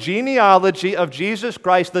of the genealogy of Jesus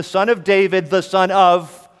Christ, the son of David, the son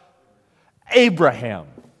of Abraham.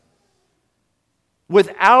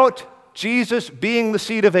 Without Jesus being the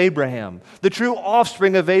seed of Abraham, the true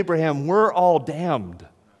offspring of Abraham, we're all damned.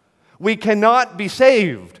 We cannot be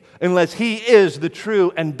saved unless he is the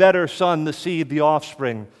true and better son, the seed, the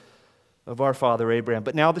offspring of our father Abraham.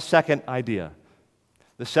 But now the second idea,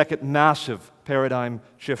 the second massive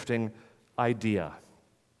paradigm-shifting idea.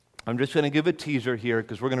 I'm just going to give a teaser here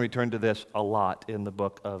because we're going to return to this a lot in the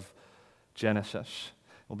book of Genesis.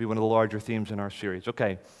 It'll be one of the larger themes in our series.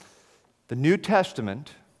 Okay, the New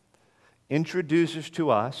Testament introduces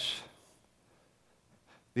to us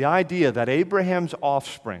the idea that Abraham's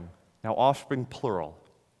offspring, now offspring plural,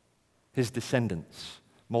 his descendants,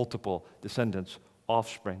 multiple descendants,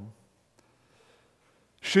 offspring,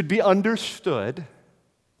 should be understood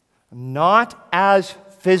not as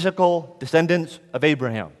physical descendants of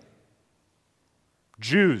Abraham,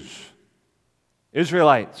 Jews,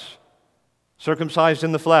 Israelites, circumcised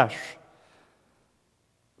in the flesh,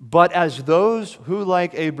 but as those who,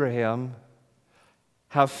 like Abraham,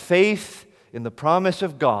 have faith in the promise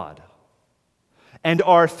of God and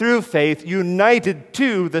are through faith united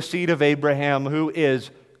to the seed of Abraham, who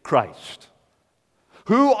is Christ.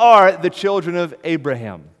 Who are the children of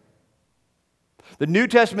Abraham? The New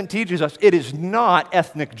Testament teaches us it is not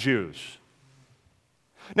ethnic Jews.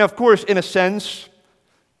 Now, of course, in a sense,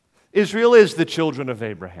 Israel is the children of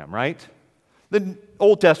Abraham, right? The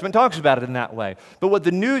Old Testament talks about it in that way. But what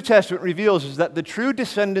the New Testament reveals is that the true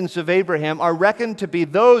descendants of Abraham are reckoned to be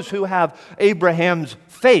those who have Abraham's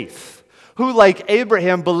faith, who, like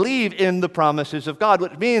Abraham, believe in the promises of God.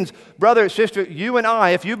 Which means, brother, sister, you and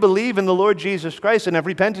I, if you believe in the Lord Jesus Christ and have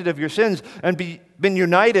repented of your sins and been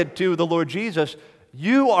united to the Lord Jesus,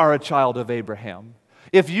 you are a child of Abraham.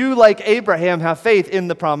 If you, like Abraham, have faith in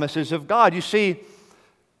the promises of God. You see,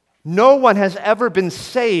 no one has ever been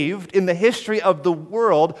saved in the history of the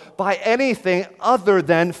world by anything other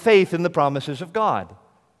than faith in the promises of God.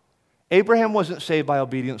 Abraham wasn't saved by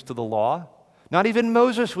obedience to the law. Not even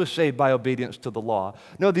Moses was saved by obedience to the law.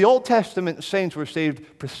 No, the Old Testament saints were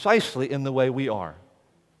saved precisely in the way we are,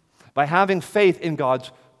 by having faith in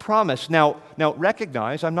God's promise. Now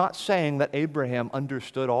recognize, I'm not saying that Abraham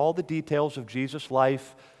understood all the details of Jesus'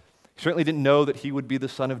 life. He certainly didn't know that he would be the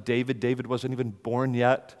son of David. David wasn't even born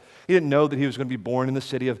yet. He didn't know that he was going to be born in the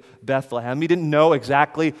city of Bethlehem. He didn't know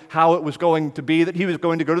exactly how it was going to be, that he was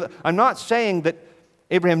going to go to I'm not saying that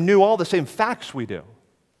Abraham knew all the same facts we do.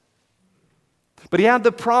 But he had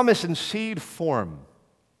the promise in seed form.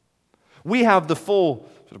 We have the full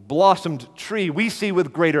sort of blossomed tree. We see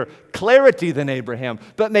with greater clarity than Abraham.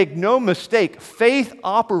 But make no mistake, faith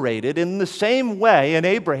operated in the same way in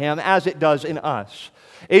Abraham as it does in us.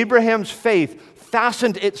 Abraham's faith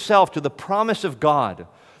fastened itself to the promise of God,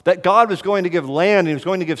 that God was going to give land, and He was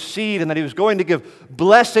going to give seed, and that He was going to give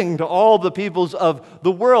blessing to all the peoples of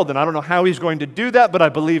the world. And I don't know how He's going to do that, but I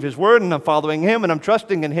believe His word, and I'm following Him, and I'm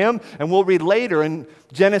trusting in Him. And we'll read later in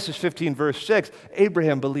Genesis 15, verse 6,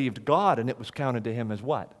 Abraham believed God, and it was counted to him as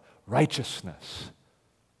what? Righteousness.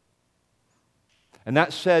 And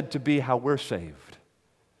that's said to be how we're saved.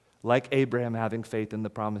 Like Abraham having faith in the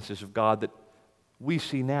promises of God that we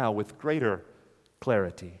see now with greater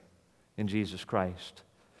clarity in Jesus Christ.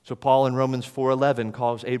 So Paul in Romans 4:11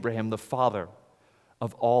 calls Abraham the father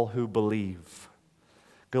of all who believe.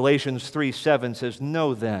 Galatians 3:7 says,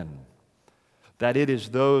 "Know then that it is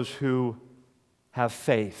those who have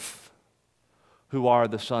faith who are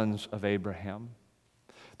the sons of Abraham."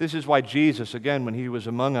 This is why Jesus, again, when He was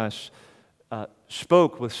among us,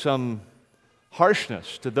 spoke with some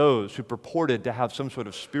harshness to those who purported to have some sort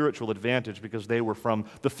of spiritual advantage because they were from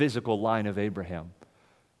the physical line of Abraham.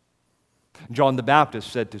 John the Baptist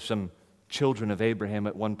said to some children of Abraham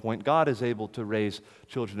at one point, God is able to raise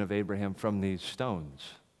children of Abraham from these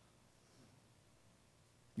stones.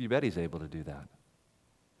 You bet He's able to do that.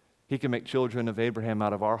 He can make children of Abraham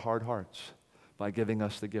out of our hard hearts by giving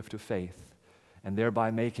us the gift of faith and thereby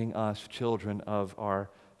making us children of our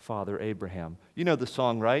father Abraham. You know the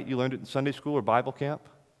song, right? You learned it in Sunday school or Bible camp.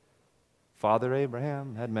 Father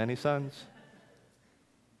Abraham had many sons.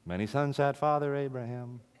 Many sons had Father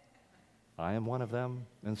Abraham. I am one of them,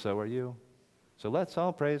 and so are you. So let's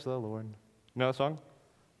all praise the Lord. You know that song?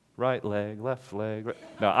 Right leg, left leg. Right.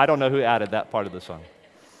 No, I don't know who added that part of the song.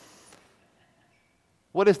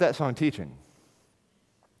 What is that song teaching?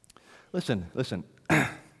 Listen.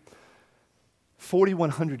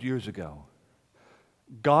 4,100 years ago,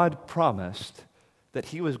 God promised that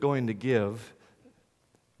He was going to give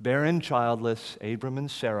barren, childless Abram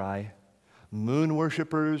and Sarai, moon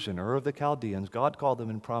worshipers in Ur of the Chaldeans, God called them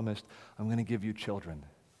and promised, I'm going to give you children.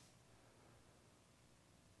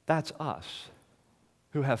 That's us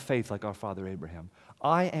who have faith like our father Abraham.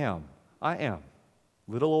 I am,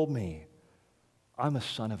 little old me, I'm a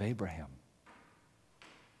son of Abraham.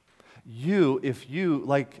 You, if you,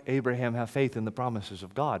 like Abraham, have faith in the promises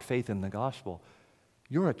of God, faith in the gospel,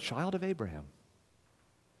 you're a child of Abraham.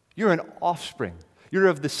 You're an offspring. You're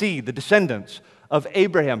of the seed, the descendants of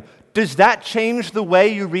Abraham. Does that change the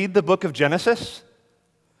way you read the book of Genesis?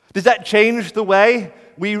 Does that change the way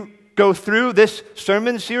we go through this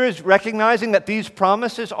sermon series, recognizing that these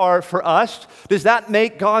promises are for us? Does that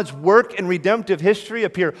make God's work in redemptive history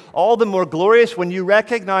appear all the more glorious when you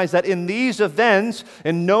recognize that in these events,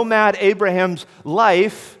 in nomad Abraham's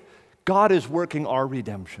life, God is working our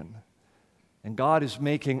redemption? And God is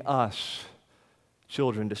making us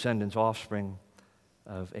children, descendants, offspring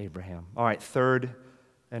of Abraham. All right, third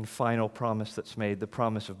and final promise that's made, the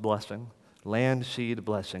promise of blessing. Land, seed,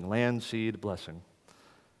 blessing. Land, seed, blessing.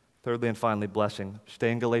 Thirdly and finally, blessing.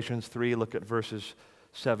 Stay in Galatians 3, look at verses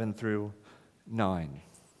 7 through 9.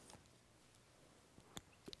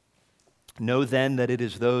 Know then that it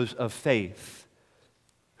is those of faith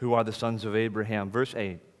who are the sons of Abraham. Verse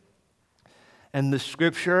 8. And the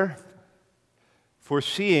Scripture,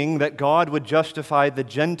 foreseeing that God would justify the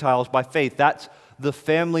Gentiles by faith, that's the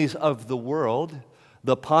families of the world,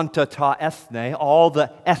 the panta ta ethne, all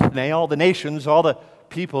the nations, all the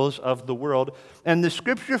peoples of the world. And the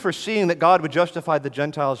Scripture, foreseeing that God would justify the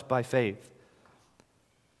Gentiles by faith,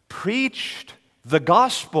 preached the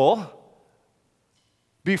gospel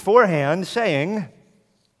beforehand, saying,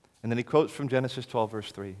 and then he quotes from Genesis 12,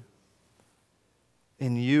 verse 3,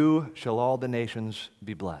 in you shall all the nations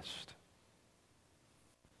be blessed.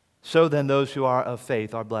 So then those who are of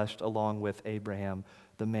faith are blessed along with Abraham,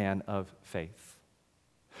 the man of faith.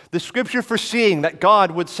 The Scripture foreseeing that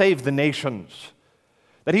God would save the nations,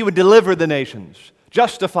 that He would deliver the nations,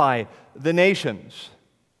 justify the nations.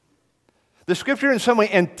 The Scripture in some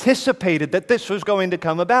way anticipated that this was going to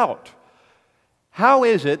come about. How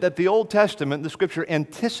is it that the Old Testament, the Scripture,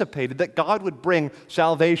 anticipated that God would bring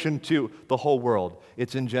salvation to the whole world?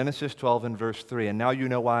 It's in Genesis 12 and verse 3. And now you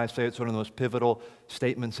know why I say it's one of the most pivotal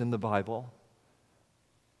statements in the Bible.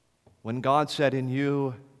 When God said, in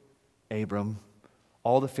you, Abram,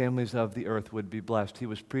 all the families of the earth would be blessed, He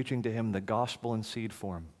was preaching to him the gospel in seed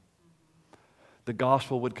form. The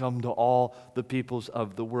gospel would come to all the peoples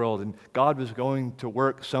of the world. And God was going to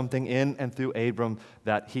work something in and through Abram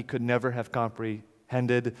that he could never have comprehended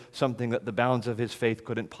comprehended, something that the bounds of his faith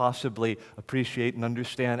couldn't possibly appreciate and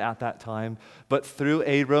understand at that time. But through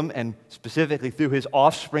Abram, and specifically through his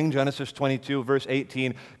offspring, Genesis 22, verse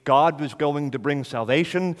 18, God was going to bring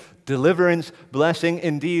salvation, deliverance, blessing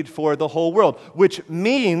indeed for the whole world, which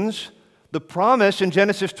means the promise in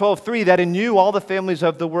Genesis 12:3 that in you all the families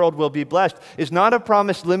of the world will be blessed is not a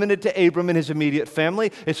promise limited to Abram and his immediate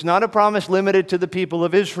family. It's not a promise limited to the people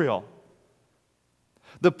of Israel.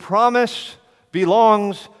 The promise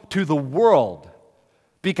belongs to the world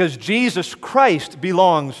because Jesus Christ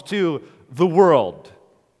belongs to the world.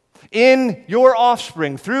 In your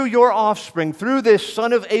offspring, through this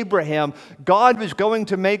son of Abraham, God was going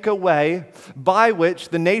to make a way by which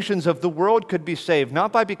the nations of the world could be saved,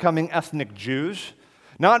 not by becoming ethnic Jews,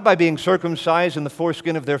 not by being circumcised in the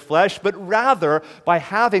foreskin of their flesh, but rather by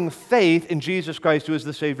having faith in Jesus Christ, who is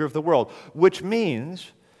the Savior of the world. Which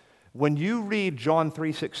means, when you read John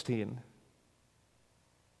 3:16,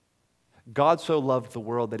 God so loved the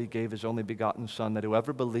world that he gave his only begotten Son, that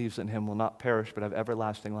whoever believes in him will not perish but have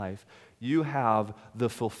everlasting life. You have the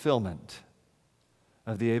fulfillment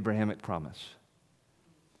of the Abrahamic promise.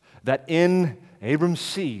 That in Abram's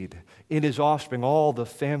seed, in his offspring, all the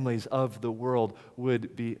families of the world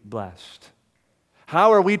would be blessed.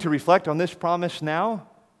 How are we to reflect on this promise now?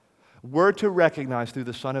 We're to recognize through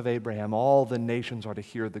the son of Abraham, all the nations are to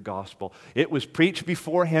hear the gospel. It was preached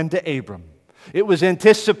beforehand to Abram. It was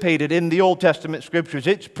anticipated in the Old Testament scriptures.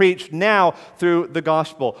 It's preached now through the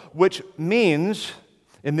gospel, which means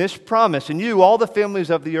in this promise, in you all the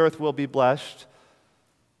families of the earth will be blessed.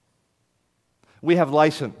 We have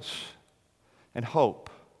license and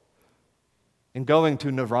hope in going to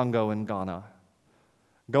Narango in Ghana,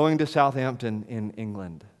 going to Southampton in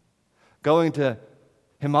England, going to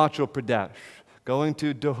Himachal Pradesh, going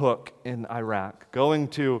to Duhok in Iraq, going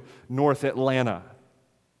to North Atlanta.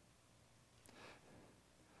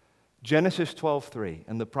 Genesis 12:3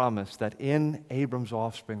 and the promise that in Abram's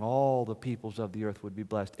offspring all the peoples of the earth would be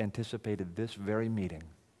blessed anticipated this very meeting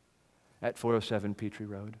at 407 Petrie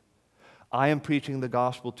Road. I am preaching the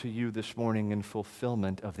gospel to you this morning in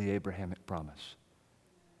fulfillment of the Abrahamic promise.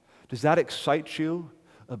 Does that excite you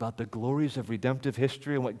about the glories of redemptive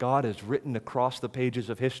history and what God has written across the pages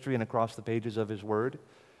of history and across the pages of His Word?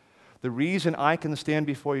 The reason I can stand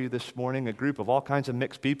before you this morning, a group of all kinds of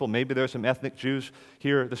mixed people, maybe there are some ethnic Jews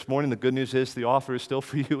here this morning, the good news is the offer is still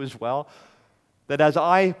for you as well, that as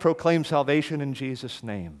I proclaim salvation in Jesus'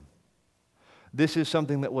 name, this is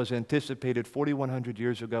something that was anticipated 4,100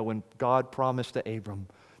 years ago when God promised to Abram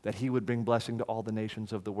that he would bring blessing to all the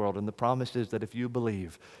nations of the world. And the promise is that if you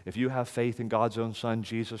believe, if you have faith in God's own Son,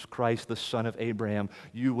 Jesus Christ, the Son of Abraham,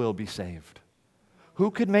 you will be saved. Who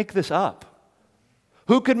could make this up?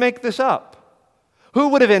 Who could make this up? Who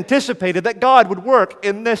would have anticipated that God would work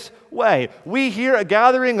in this way? We hear a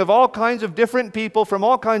gathering of all kinds of different people from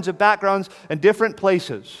all kinds of backgrounds and different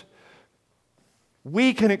places.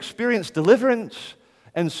 We can experience deliverance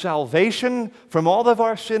and salvation from all of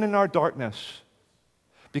our sin and our darkness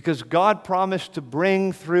because God promised to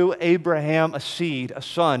bring through Abraham a seed, a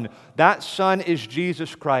son. That son is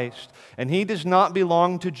Jesus Christ. And he does not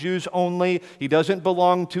belong to Jews only. He doesn't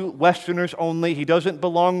belong to Westerners only. He doesn't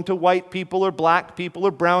belong to white people or black people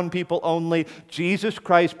or brown people only. Jesus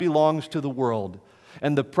Christ belongs to the world.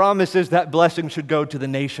 And the promise is that blessing should go to the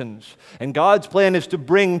nations. And God's plan is to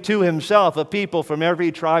bring to himself a people from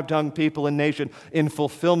every tribe, tongue, people, and nation in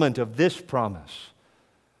fulfillment of this promise,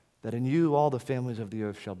 that in you all the families of the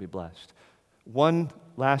earth shall be blessed. One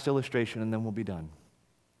last illustration and then we'll be done.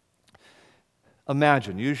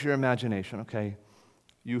 Imagine, use your imagination, okay?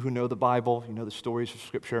 You who know the Bible, you know the stories of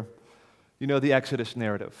Scripture, you know the Exodus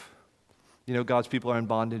narrative. You know God's people are in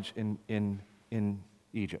bondage in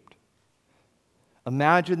Egypt.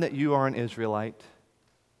 Imagine that you are an Israelite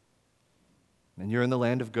and you're in the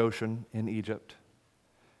land of Goshen in Egypt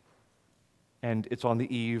and it's on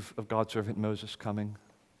the eve of God's servant Moses coming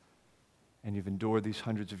and you've endured these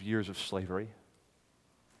hundreds of years of slavery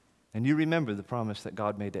and you remember the promise that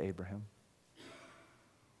God made to Abraham.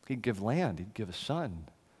 He'd give land, he'd give a son,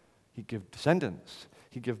 he'd give descendants,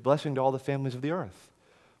 he'd give blessing to all the families of the earth.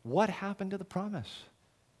 What happened to the promise?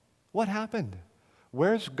 What happened?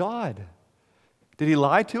 Where's God? Did he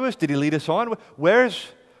lie to us? Did he lead us on?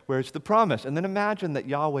 Where's the promise? And then imagine that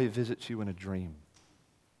Yahweh visits you in a dream.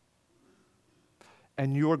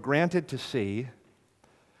 And you're granted to see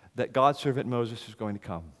that God's servant Moses is going to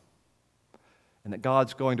come. And that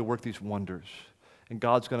God's going to work these wonders. And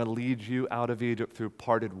God's going to lead you out of Egypt through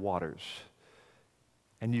parted waters.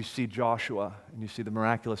 And you see Joshua, and you see the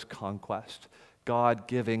miraculous conquest. God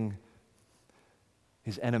giving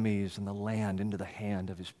his enemies and the land into the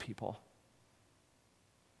hand of his people.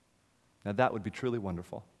 Now that would be truly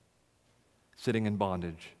wonderful. Sitting in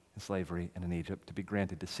bondage, in slavery, and in Egypt, to be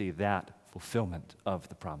granted to see that fulfillment of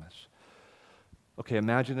the promise. Okay,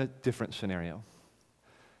 imagine a different scenario.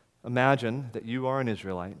 Imagine that you are an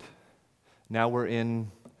Israelite. Now we're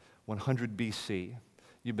in 100 BC.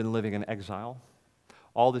 You've been living in exile.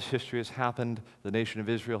 All this history has happened. The nation of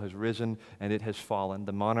Israel has risen and it has fallen.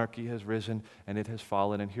 The monarchy has risen and it has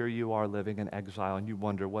fallen. And here you are living in exile and you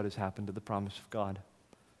wonder what has happened to the promise of God.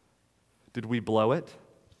 Did we blow it?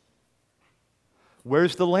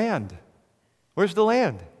 Where's the land? Where's the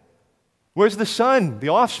land? Where's the son, the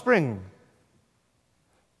offspring?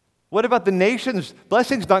 What about the nations?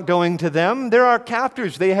 Blessing's not going to them. They're our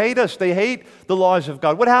captors. They hate us. They hate the laws of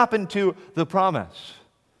God. What happened to the promise?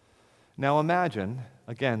 Now imagine,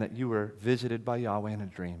 again, that you were visited by Yahweh in a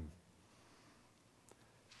dream.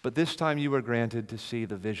 But this time you were granted to see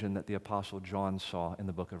the vision that the Apostle John saw in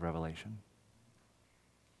the book of Revelation.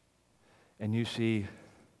 And you see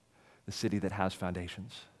the city that has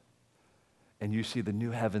foundations. And you see the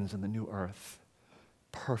new heavens and the new earth,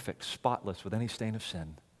 perfect, spotless, with any stain of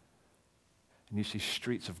sin. And you see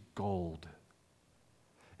streets of gold.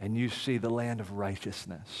 And you see the land of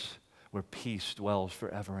righteousness, where peace dwells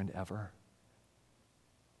forever and ever.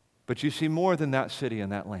 But you see more than that city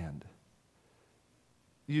and that land.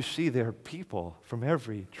 You see there people from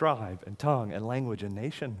every tribe and tongue and language and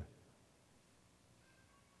nation.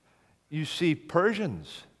 You see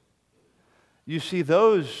Persians. You see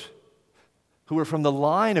those who are from the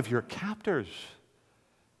line of your captors.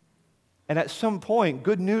 And at some point,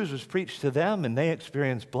 good news was preached to them, and they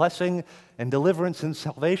experienced blessing and deliverance and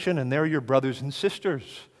salvation, and they're your brothers and sisters.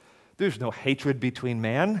 There's no hatred between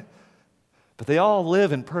man, but they all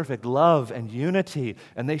live in perfect love and unity,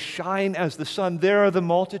 and they shine as the sun. There are the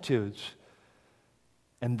multitudes.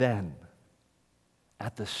 And then,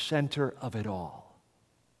 at the center of it all,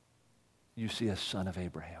 you see a son of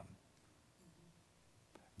Abraham,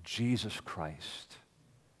 Jesus Christ,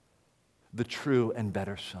 the true and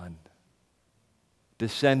better Son,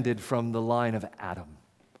 descended from the line of Adam,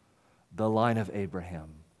 the line of Abraham,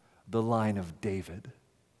 the line of David,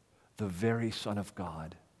 the very Son of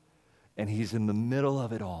God. And he's in the middle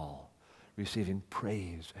of it all, receiving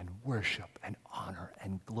praise and worship and honor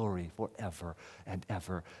and glory forever and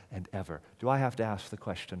ever and ever. Do I have to ask the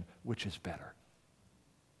question, which is better?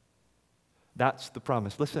 That's the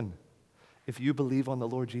promise. Listen, if you believe on the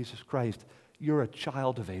Lord Jesus Christ, you're a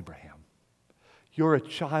child of Abraham. You're a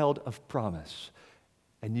child of promise.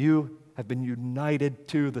 And you have been united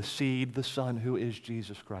to the seed, the Son, who is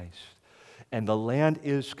Jesus Christ. And the land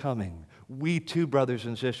is coming. We too, brothers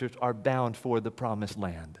and sisters, are bound for the promised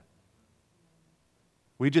land.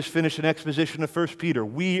 We just finished an exposition of 1 Peter.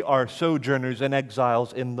 We are sojourners and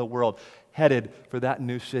exiles in the world, headed for that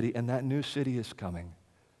new city, and that new city is coming.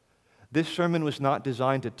 This sermon was not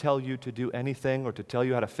designed to tell you to do anything or to tell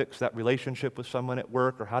you how to fix that relationship with someone at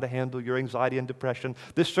work or how to handle your anxiety and depression.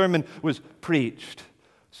 This sermon was preached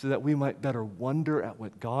so that we might better wonder at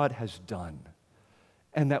what God has done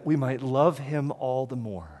and that we might love Him all the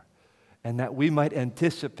more and that we might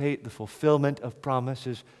anticipate the fulfillment of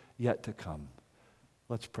promises yet to come.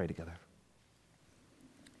 Let's pray together.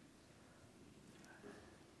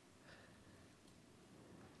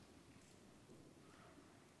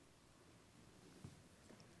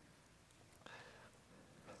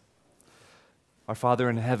 Our Father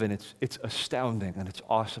in heaven, it's astounding and it's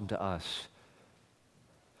awesome to us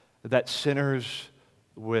that sinners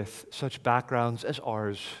with such backgrounds as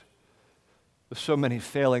ours, with so many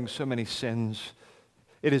failings, so many sins,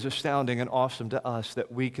 it is astounding and awesome to us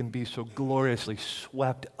that we can be so gloriously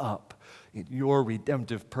swept up in your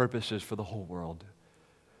redemptive purposes for the whole world.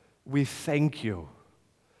 We thank you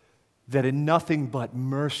that in nothing but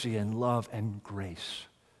mercy and love and grace,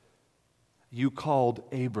 you called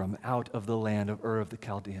Abram out of the land of Ur of the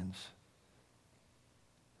Chaldeans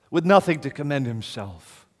with nothing to commend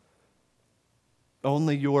himself,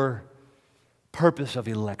 only your purpose of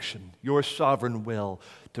election, your sovereign will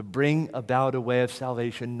to bring about a way of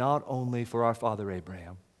salvation not only for our father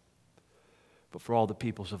Abraham, but for all the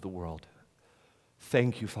peoples of the world.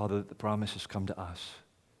 Thank you, Father, that the promise has come to us.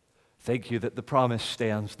 Thank you that the promise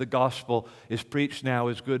stands. The gospel is preached now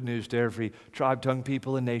as good news to every tribe, tongue,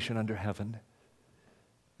 people, and nation under heaven.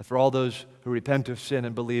 And for all those who repent of sin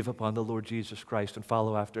and believe upon the Lord Jesus Christ and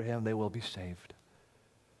follow after Him, they will be saved.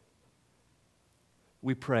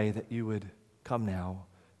 We pray that you would come now,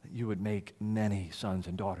 that you would make many sons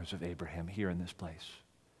and daughters of Abraham here in this place.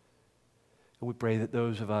 And we pray that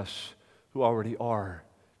those of us who already are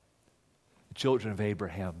the children of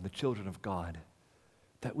Abraham, the children of God,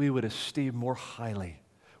 that we would esteem more highly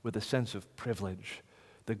with a sense of privilege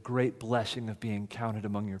the great blessing of being counted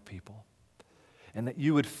among your people. And that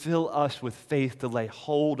you would fill us with faith to lay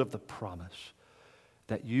hold of the promise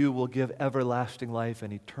that you will give everlasting life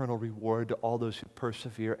and eternal reward to all those who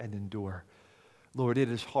persevere and endure. Lord,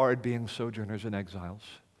 it is hard being sojourners and exiles.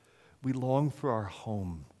 We long for our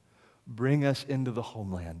home. Bring us into the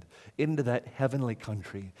homeland, into that heavenly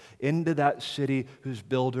country, into that city whose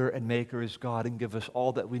builder and maker is God, and give us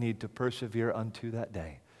all that we need to persevere unto that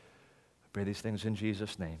day. I pray these things in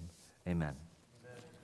Jesus' name. Amen.